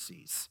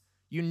controversies.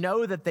 You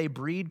know that they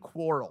breed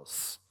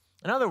quarrels.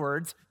 In other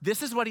words,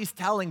 this is what he's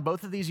telling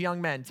both of these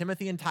young men,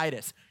 Timothy and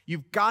Titus.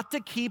 You've got to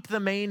keep the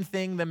main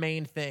thing the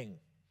main thing.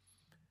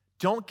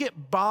 Don't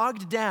get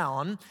bogged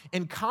down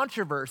in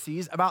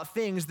controversies about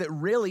things that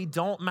really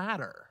don't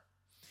matter.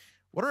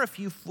 What are a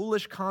few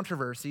foolish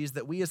controversies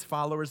that we as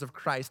followers of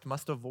Christ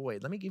must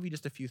avoid? Let me give you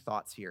just a few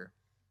thoughts here.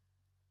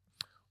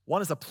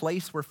 One is a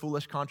place where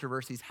foolish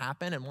controversies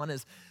happen, and one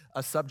is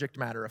a subject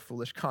matter of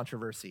foolish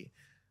controversy.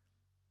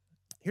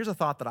 Here's a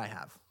thought that I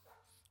have.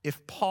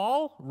 If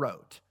Paul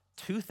wrote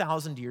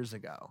 2,000 years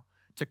ago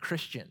to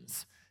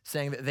Christians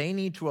saying that they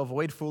need to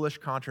avoid foolish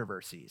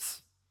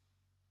controversies,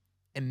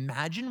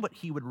 imagine what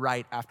he would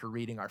write after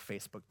reading our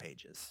Facebook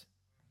pages.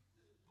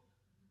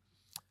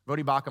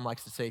 Vodi Bakum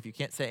likes to say, if you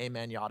can't say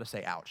amen, you ought to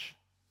say ouch.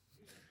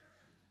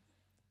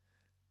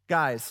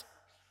 Guys,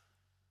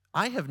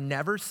 I have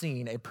never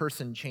seen a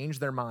person change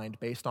their mind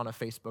based on a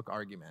Facebook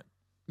argument.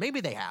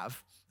 Maybe they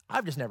have.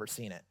 I've just never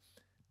seen it.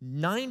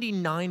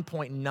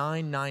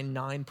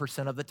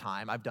 99.999% of the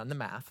time, I've done the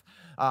math,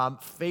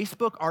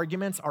 Facebook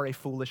arguments are a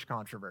foolish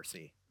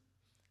controversy.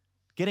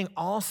 Getting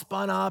all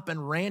spun up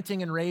and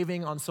ranting and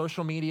raving on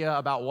social media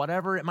about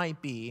whatever it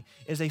might be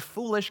is a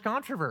foolish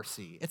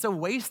controversy. It's a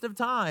waste of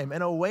time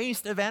and a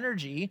waste of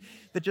energy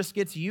that just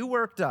gets you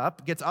worked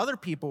up, gets other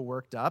people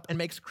worked up, and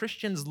makes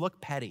Christians look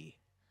petty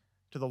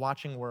to the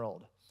watching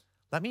world.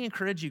 Let me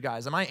encourage you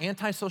guys. Am I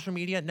anti-social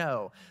media?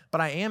 No,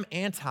 but I am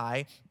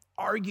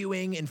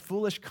anti-arguing in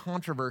foolish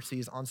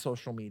controversies on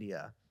social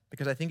media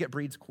because I think it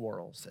breeds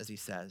quarrels, as he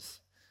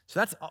says. So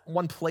that's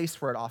one place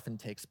where it often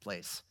takes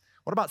place.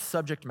 What about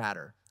subject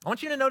matter? I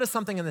want you to notice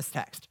something in this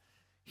text.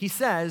 He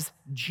says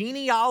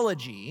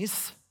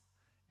genealogies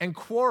and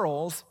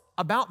quarrels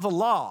about the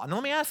law. And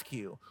let me ask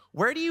you,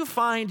 where do you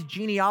find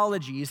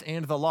genealogies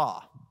and the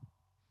law?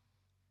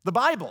 The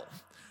Bible,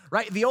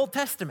 right? The Old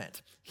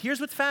Testament.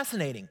 Here's what's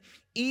fascinating.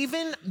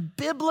 Even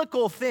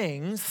biblical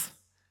things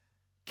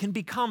can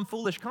become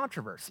foolish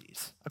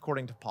controversies,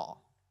 according to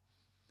Paul.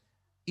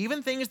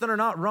 Even things that are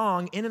not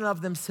wrong in and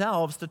of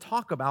themselves to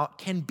talk about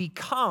can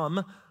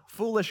become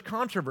foolish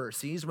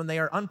controversies when they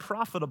are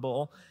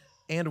unprofitable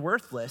and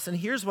worthless. And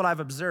here's what I've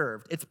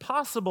observed. It's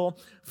possible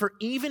for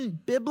even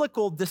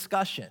biblical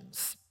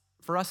discussions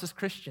for us as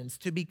Christians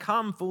to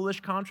become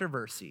foolish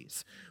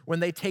controversies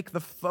when they take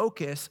the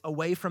focus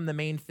away from the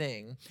main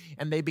thing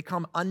and they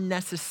become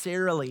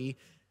unnecessarily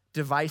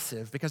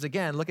divisive. Because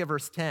again, look at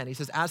verse 10. He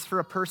says, as for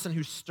a person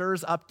who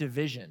stirs up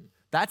division,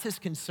 that's his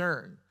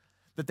concern,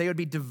 that they would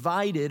be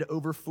divided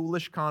over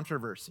foolish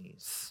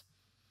controversies.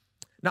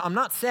 Now, I'm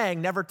not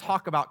saying never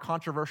talk about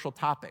controversial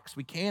topics.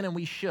 We can and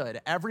we should.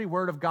 Every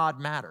word of God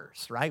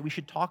matters, right? We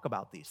should talk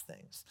about these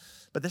things.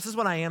 But this is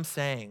what I am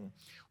saying.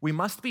 We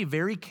must be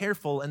very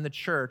careful in the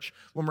church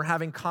when we're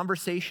having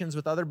conversations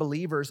with other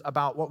believers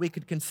about what we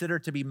could consider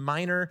to be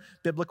minor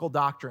biblical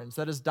doctrines.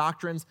 That is,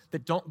 doctrines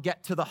that don't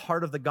get to the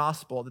heart of the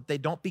gospel, that they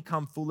don't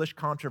become foolish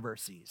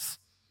controversies.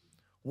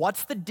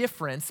 What's the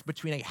difference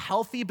between a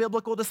healthy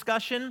biblical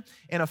discussion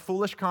and a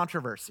foolish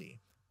controversy?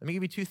 Let me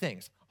give you two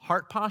things.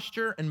 Heart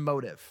posture and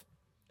motive.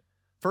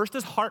 First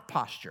is heart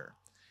posture.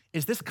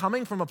 Is this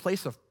coming from a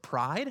place of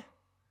pride,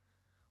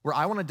 where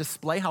I want to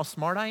display how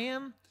smart I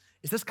am?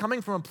 Is this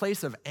coming from a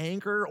place of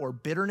anger or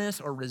bitterness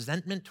or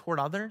resentment toward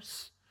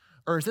others?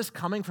 Or is this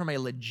coming from a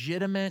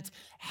legitimate,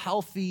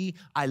 healthy,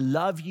 I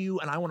love you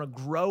and I want to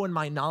grow in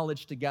my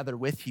knowledge together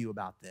with you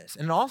about this?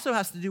 And it also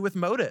has to do with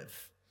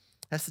motive.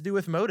 It has to do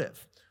with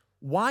motive.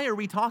 Why are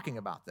we talking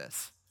about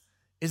this?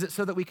 Is it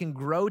so that we can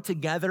grow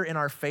together in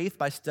our faith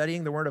by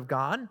studying the Word of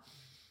God?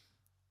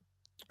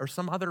 Or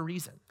some other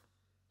reason?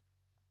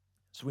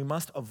 So we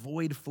must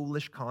avoid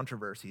foolish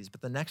controversies.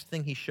 But the next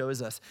thing he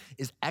shows us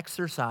is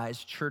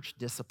exercise church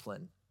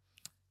discipline.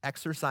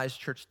 Exercise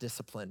church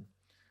discipline.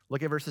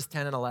 Look at verses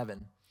 10 and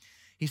 11.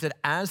 He said,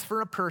 as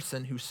for a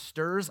person who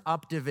stirs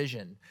up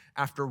division,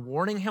 after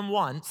warning him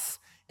once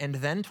and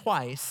then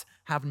twice,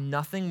 have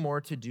nothing more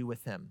to do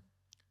with him.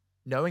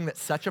 Knowing that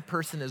such a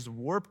person is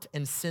warped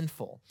and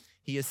sinful,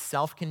 he is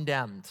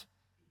self-condemned.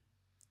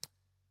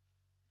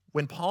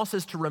 When Paul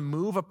says to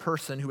remove a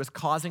person who is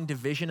causing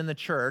division in the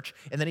church,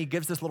 and then he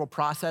gives this little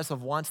process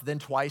of once, then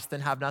twice,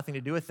 then have nothing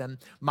to do with them,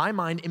 my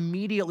mind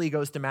immediately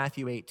goes to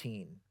Matthew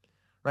 18,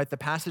 right? The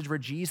passage where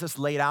Jesus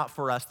laid out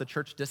for us the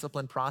church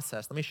discipline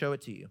process. Let me show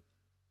it to you.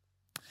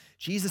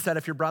 Jesus said,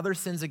 if your brother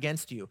sins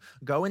against you,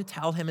 go and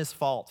tell him his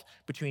fault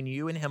between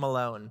you and him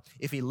alone.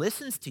 If he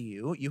listens to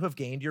you, you have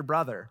gained your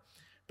brother.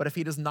 But if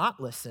he does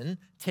not listen,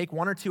 take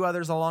one or two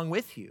others along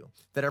with you,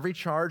 that every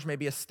charge may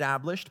be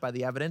established by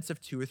the evidence of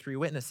 2 or 3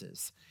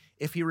 witnesses.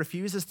 If he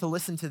refuses to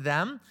listen to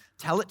them,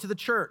 tell it to the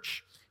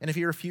church. And if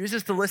he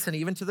refuses to listen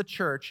even to the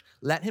church,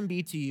 let him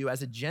be to you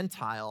as a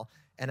Gentile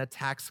and a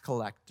tax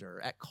collector.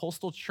 At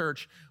Coastal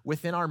Church,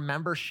 within our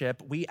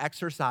membership, we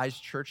exercise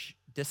church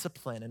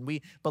discipline, and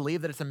we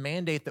believe that it's a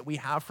mandate that we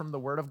have from the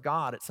Word of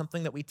God. It's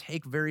something that we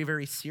take very,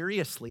 very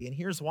seriously, and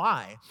here's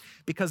why.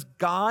 Because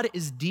God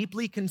is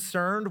deeply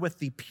concerned with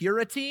the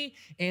purity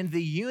and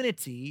the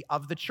unity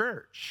of the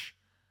church.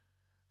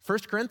 1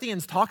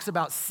 Corinthians talks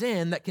about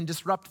sin that can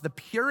disrupt the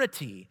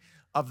purity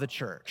of the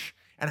church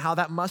and how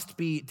that must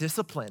be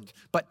disciplined.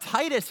 But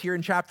Titus here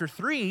in chapter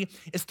 3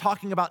 is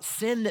talking about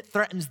sin that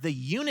threatens the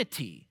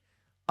unity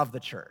of the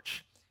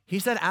church. He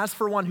said, as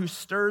for one who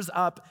stirs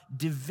up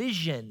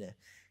division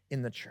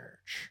in the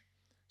church.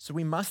 So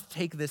we must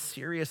take this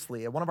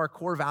seriously. One of our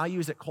core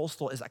values at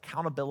Coastal is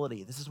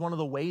accountability. This is one of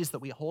the ways that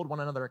we hold one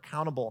another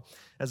accountable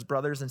as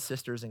brothers and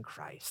sisters in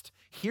Christ.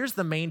 Here's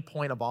the main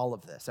point of all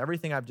of this,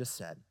 everything I've just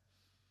said.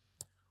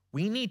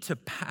 We need to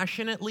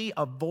passionately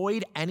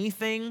avoid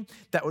anything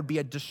that would be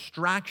a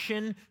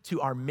distraction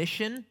to our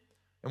mission.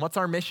 And what's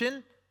our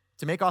mission?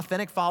 To make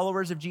authentic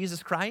followers of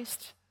Jesus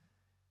Christ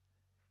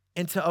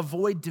and to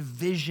avoid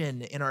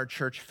division in our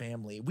church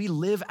family. We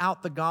live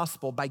out the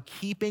gospel by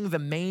keeping the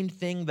main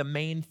thing the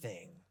main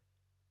thing.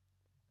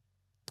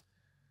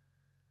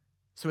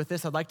 So with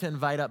this, I'd like to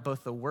invite up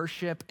both the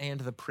worship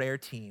and the prayer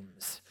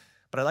teams.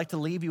 But I'd like to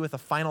leave you with a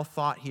final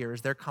thought here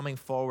as they're coming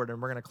forward,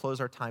 and we're going to close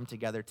our time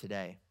together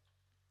today.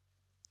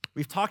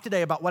 We've talked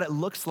today about what it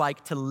looks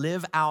like to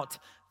live out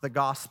the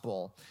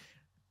gospel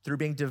through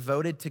being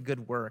devoted to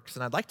good works.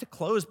 And I'd like to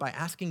close by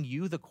asking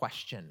you the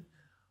question,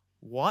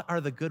 what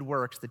are the good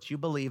works that you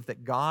believe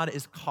that God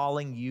is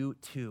calling you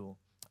to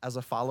as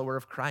a follower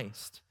of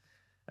Christ?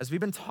 As we've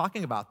been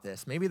talking about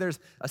this, maybe there's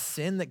a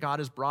sin that God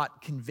has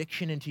brought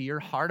conviction into your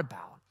heart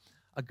about.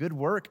 A good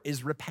work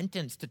is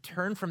repentance, to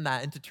turn from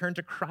that and to turn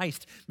to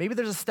Christ. Maybe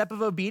there's a step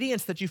of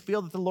obedience that you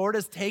feel that the Lord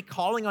is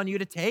calling on you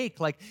to take,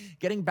 like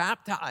getting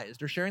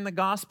baptized or sharing the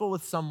gospel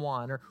with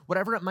someone or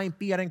whatever it might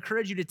be. I'd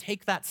encourage you to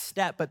take that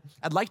step, but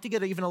I'd like to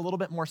get even a little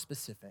bit more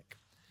specific.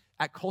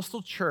 At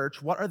Coastal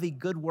Church, what are the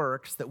good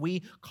works that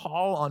we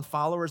call on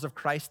followers of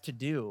Christ to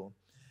do?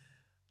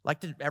 I'd like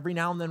to every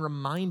now and then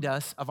remind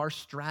us of our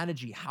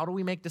strategy. How do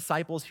we make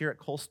disciples here at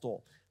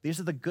Coastal? These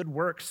are the good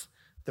works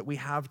that we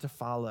have to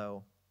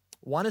follow.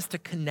 One is to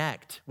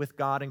connect with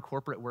God in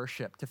corporate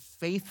worship, to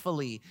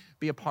faithfully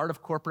be a part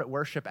of corporate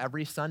worship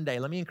every Sunday.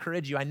 Let me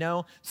encourage you. I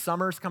know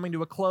summer's coming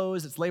to a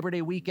close. It's Labor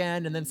Day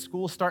weekend, and then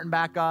school's starting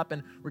back up,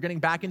 and we're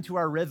getting back into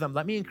our rhythm.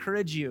 Let me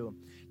encourage you.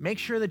 Make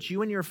sure that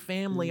you and your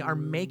family are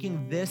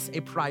making this a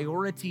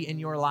priority in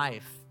your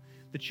life,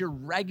 that you're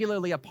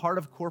regularly a part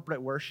of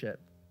corporate worship.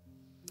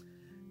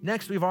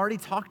 Next, we've already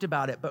talked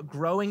about it, but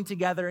growing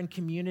together in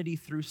community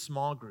through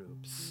small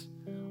groups.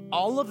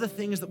 All of the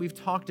things that we've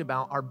talked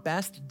about are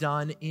best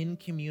done in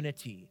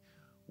community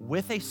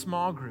with a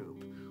small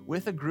group,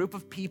 with a group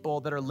of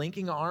people that are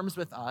linking arms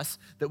with us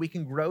that we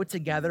can grow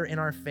together in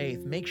our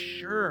faith. Make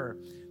sure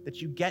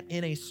that you get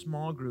in a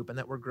small group and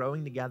that we're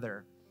growing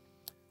together.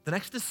 The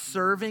next is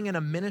serving in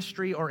a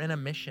ministry or in a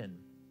mission.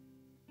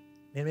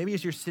 And maybe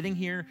as you're sitting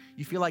here,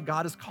 you feel like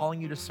God is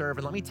calling you to serve.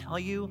 And let me tell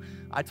you,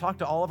 I talk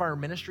to all of our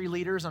ministry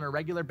leaders on a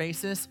regular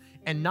basis,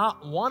 and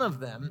not one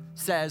of them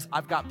says,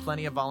 I've got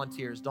plenty of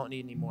volunteers, don't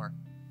need any more.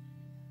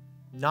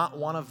 Not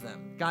one of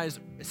them. Guys,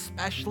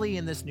 especially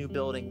in this new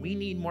building, we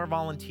need more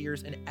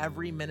volunteers in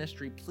every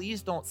ministry.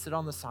 Please don't sit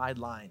on the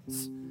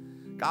sidelines.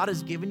 God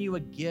has given you a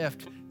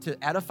gift to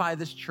edify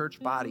this church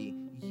body.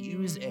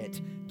 Use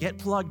it. Get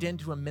plugged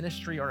into a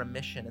ministry or a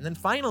mission. And then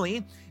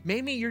finally,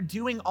 maybe you're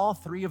doing all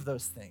three of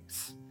those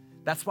things.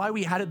 That's why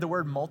we added the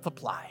word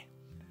multiply.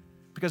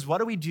 Because what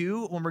do we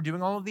do when we're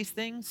doing all of these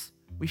things?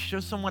 We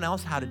show someone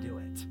else how to do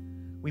it.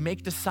 We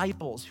make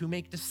disciples who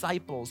make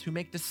disciples who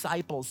make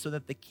disciples so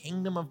that the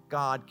kingdom of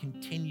God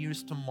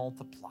continues to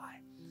multiply.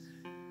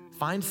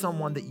 Find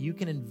someone that you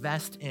can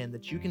invest in,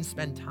 that you can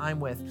spend time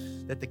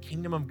with, that the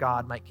kingdom of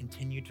God might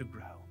continue to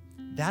grow.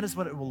 That is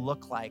what it will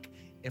look like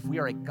if we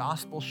are a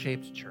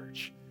gospel-shaped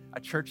church, a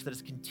church that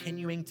is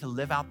continuing to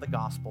live out the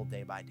gospel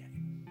day by day.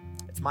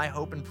 It's my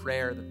hope and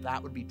prayer that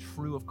that would be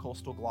true of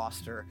Coastal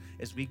Gloucester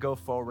as we go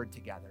forward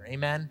together.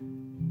 Amen?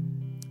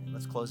 And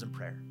let's close in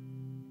prayer.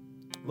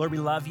 Lord, we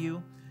love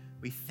you.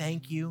 We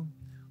thank you.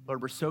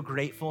 Lord, we're so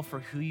grateful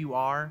for who you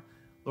are.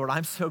 Lord,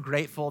 I'm so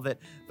grateful that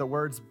the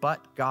words,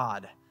 but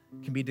God,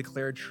 can be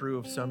declared true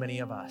of so many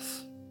of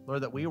us.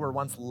 Lord, that we were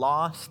once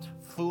lost,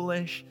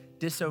 foolish,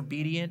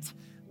 disobedient,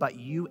 but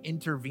you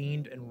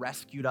intervened and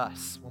rescued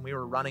us when we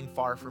were running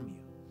far from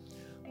you.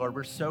 Lord,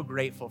 we're so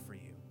grateful for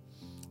you.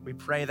 We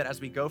pray that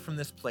as we go from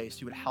this place,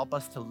 you would help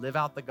us to live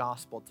out the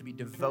gospel, to be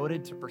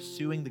devoted to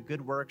pursuing the good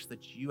works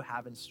that you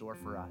have in store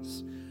for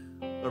us.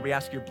 Lord, we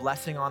ask your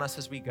blessing on us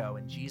as we go.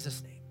 In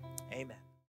Jesus' name, amen.